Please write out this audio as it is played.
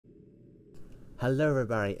Hello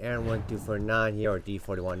everybody, Aaron1249 here, or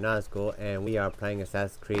D41 Not School, and we are playing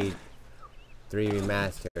Assassin's Creed 3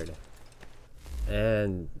 Remastered.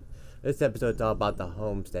 And this episode is all about the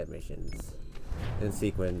Homestead missions. In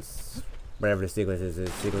sequence, whatever the sequence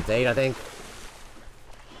is sequence 8, I think.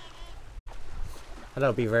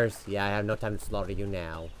 Hello Beavers, yeah, I have no time to slaughter you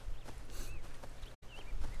now.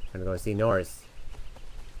 I'm gonna go see Norris.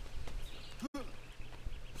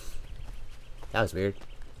 That was weird.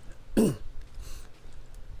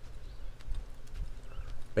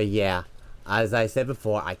 But yeah, as I said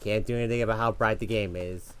before, I can't do anything about how bright the game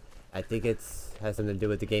is. I think has something to do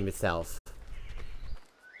with the game itself.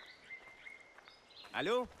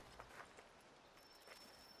 Hello?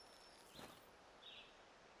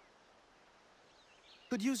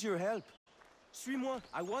 Could use your help. Suis-moi.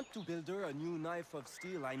 I want to build her a new knife of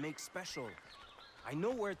steel I make special. I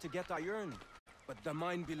know where to get iron, but the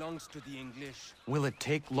mine belongs to the English. Will it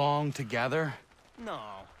take long to gather? No.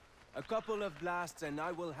 A couple of blasts and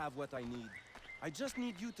I will have what I need. I just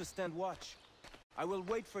need you to stand watch. I will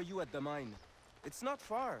wait for you at the mine. It's not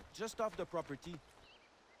far, just off the property.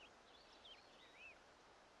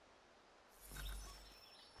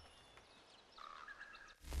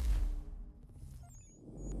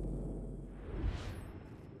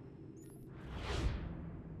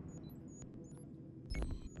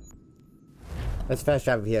 Let's fast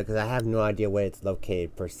travel here because I have no idea where it's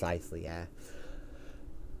located precisely at.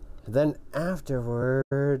 Then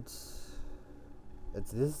afterwards,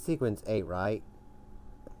 this is sequence 8, right?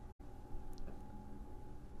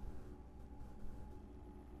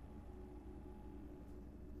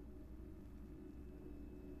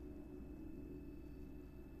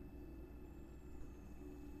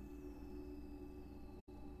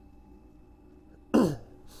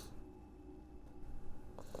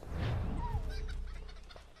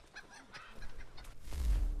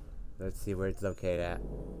 Let's see where it's located at.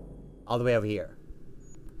 All the way over here.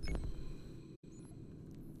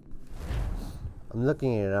 I'm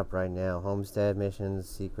looking it up right now. Homestead missions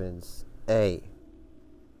sequence A.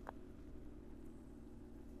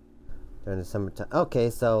 During the summertime. Okay,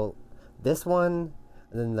 so this one,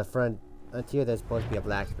 and then the front here, there's supposed to be a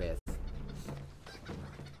blacksmith.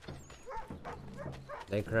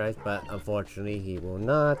 Thank Christ, but unfortunately, he will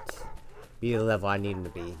not be the level I need him to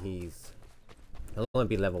be. He'll only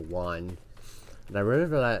be level 1. And I really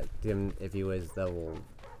liked him if he was level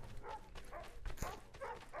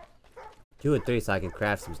 2 or 3 so I can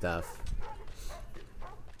craft some stuff.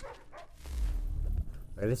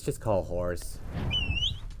 Alright, let's just call horse.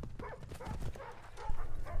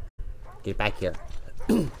 Get back here.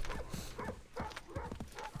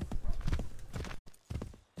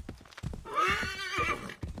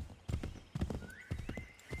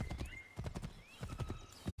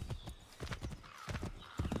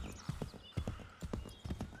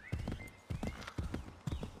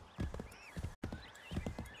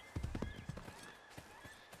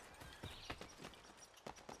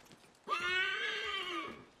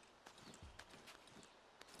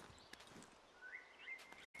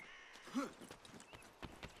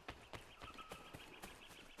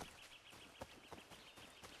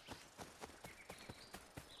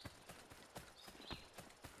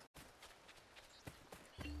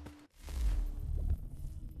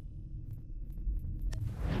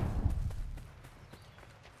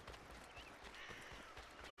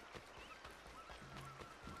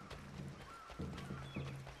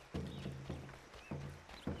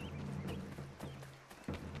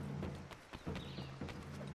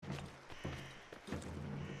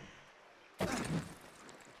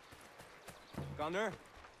 Connor?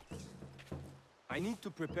 I need to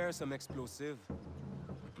prepare some explosive.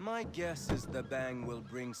 My guess is the bang will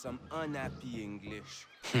bring some unhappy English.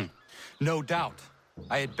 No doubt.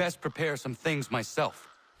 I had best prepare some things myself.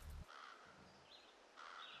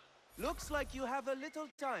 Looks like you have a little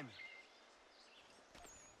time.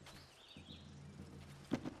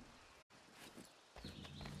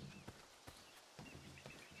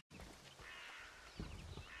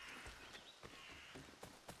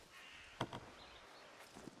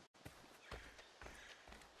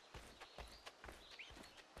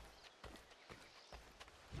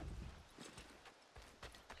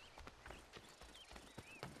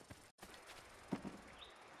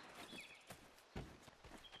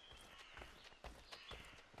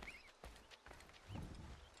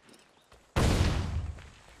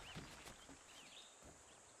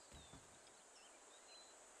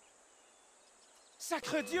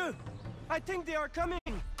 Sacre Dieu! I think they are coming!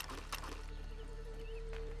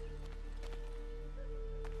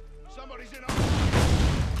 Somebody's in.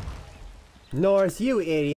 Norris, you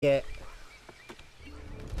idiot.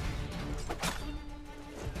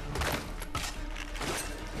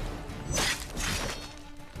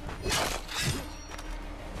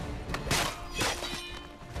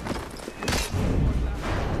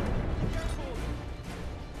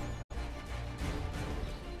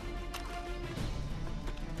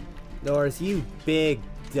 Norris, you big,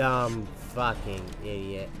 dumb, fucking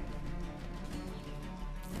idiot.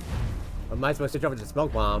 I might as well switch over to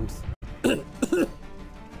smoke bombs.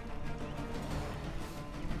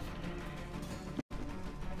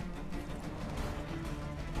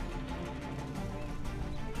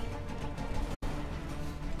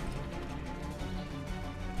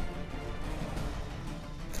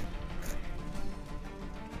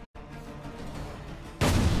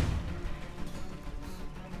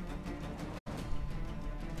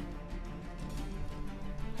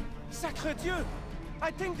 Sacre Dieu! I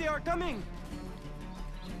think they are coming!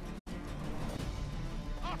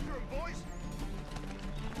 After them, boys!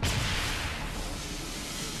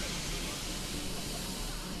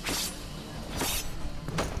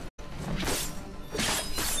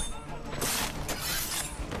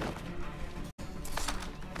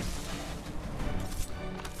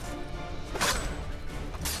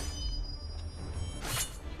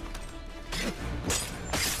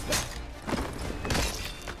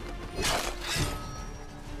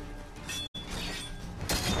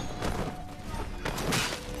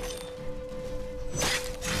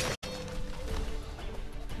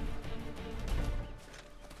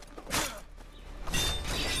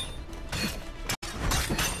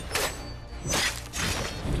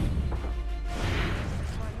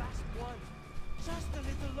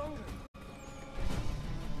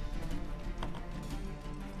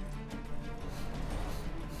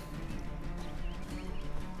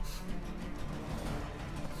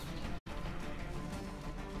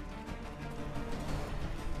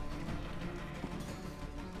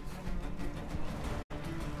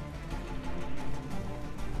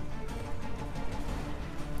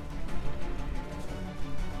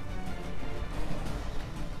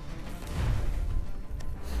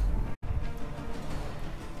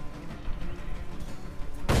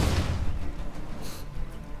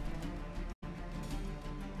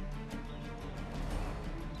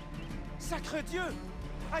 Sacre Dieu!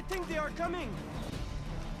 I think they are coming!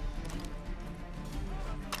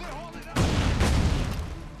 They're holding up!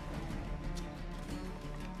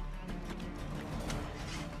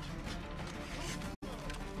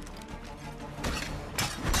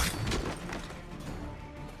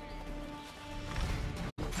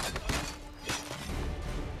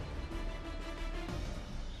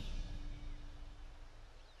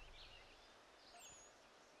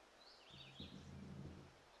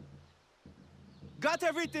 Got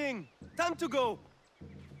everything! Time to go!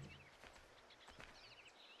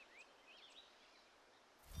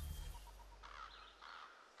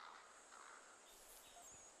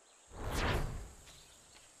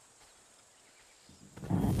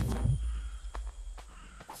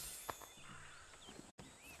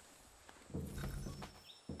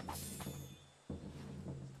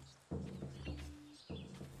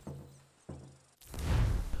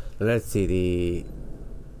 Let's see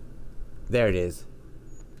there it is.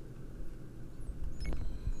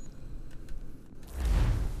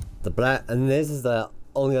 And this is the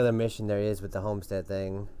only other mission there is with the Homestead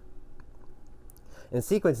thing. In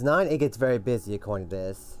sequence 9, it gets very busy according to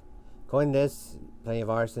this. According to this, plenty of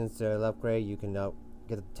arsons to upgrade. You can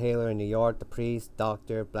get the tailor in New York, the priest,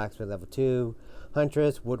 doctor, blacksmith level 2,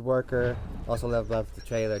 huntress, woodworker, also level up the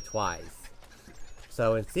trailer twice.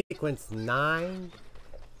 So in sequence 9,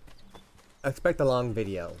 expect a long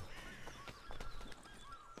video.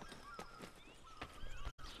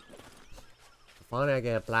 Finally I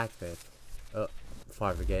get a blacksmith. Oh, before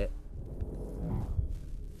I forget.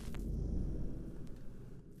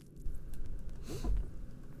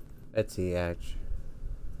 Let's see, Edge.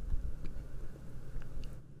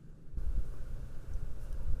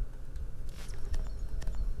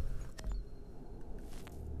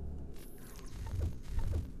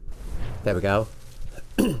 There we go.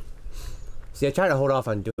 See, I try to hold off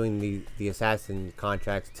on doing the assassin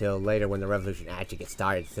contracts till later when the revolution actually gets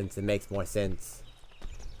started, since it makes more sense.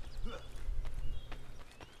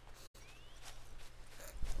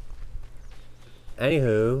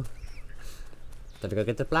 Anywho, time to go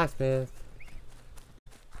get the blacksmith.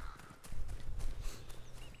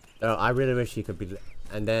 Oh, I really wish he could be.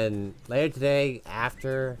 And then later today,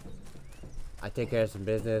 after I take care of some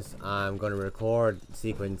business, I'm going to record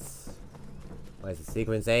sequence. What is it?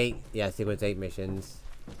 Sequence 8? Yeah, sequence 8 missions.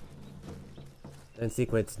 Then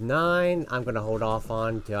sequence 9, I'm going to hold off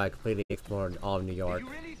on till I completely explore all of New York. Do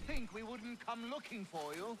you really think we wouldn't come looking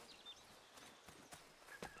for you?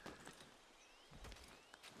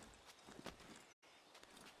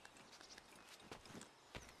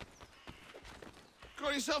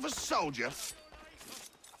 Got yourself a soldier?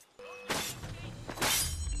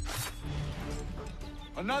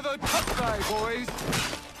 Another tough guy, boys.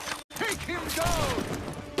 him down!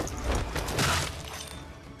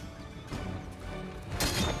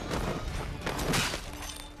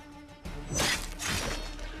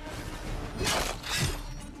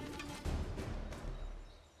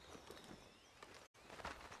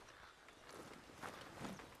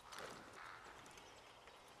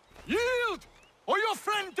 Yield, or your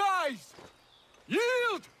friend dies!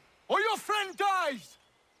 Yield, or your friend dies!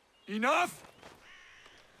 Enough?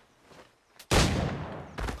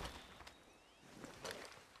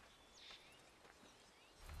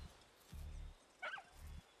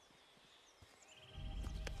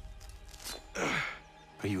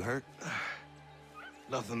 Are you hurt?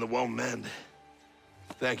 Nothing that won't mend.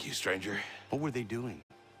 Thank you, stranger. What were they doing?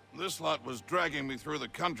 This lot was dragging me through the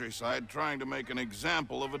countryside trying to make an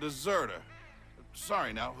example of a deserter.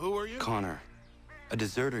 Sorry now, who are you? Connor. A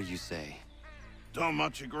deserter, you say? Don't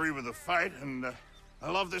much agree with the fight, and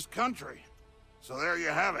I love this country. So there you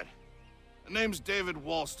have it. The name's David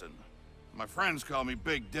Walston. My friends call me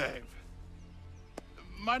Big Dave.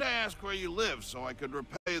 Might I ask where you live so I could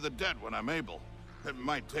repay the debt when I'm able? It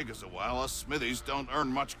might take us a while. Us smithies don't earn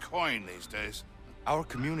much coin these days. Our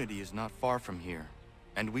community is not far from here,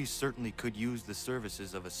 and we certainly could use the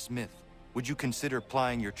services of a smith. Would you consider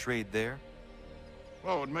plying your trade there?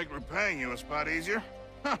 Well, it would make repaying you a spot easier.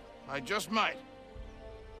 Huh, I just might.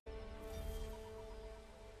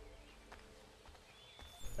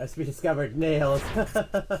 As we discovered nails.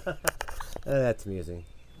 That's amusing.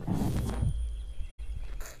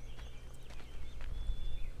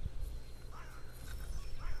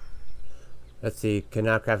 Let's see, can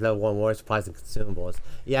now craft level 1 war supplies and consumables.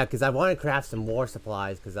 Yeah, because I want to craft some war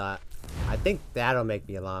supplies, because I think that'll make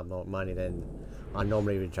me a lot more money than I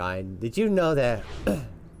normally would try. Did you know that...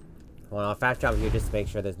 Well, I'll fast travel here just to make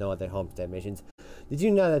sure there's no other homestead missions. Did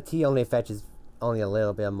you know that tea only fetches only a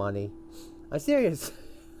little bit of money? I'm serious.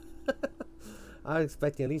 I was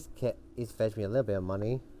expecting at least fetch me a little bit of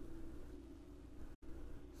money.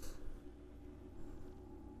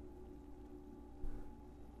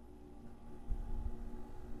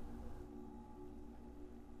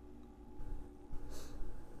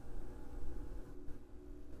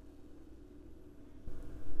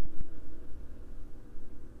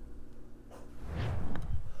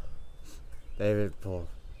 David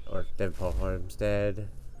Paul Homestead.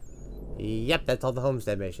 Yep, that's all the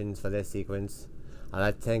homestead missions for this sequence. I'd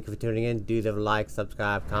like to thank you for tuning in. Do leave a like,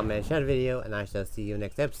 subscribe, comment, share the video, and I shall see you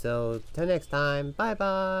next episode. Till next time, bye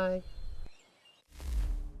bye.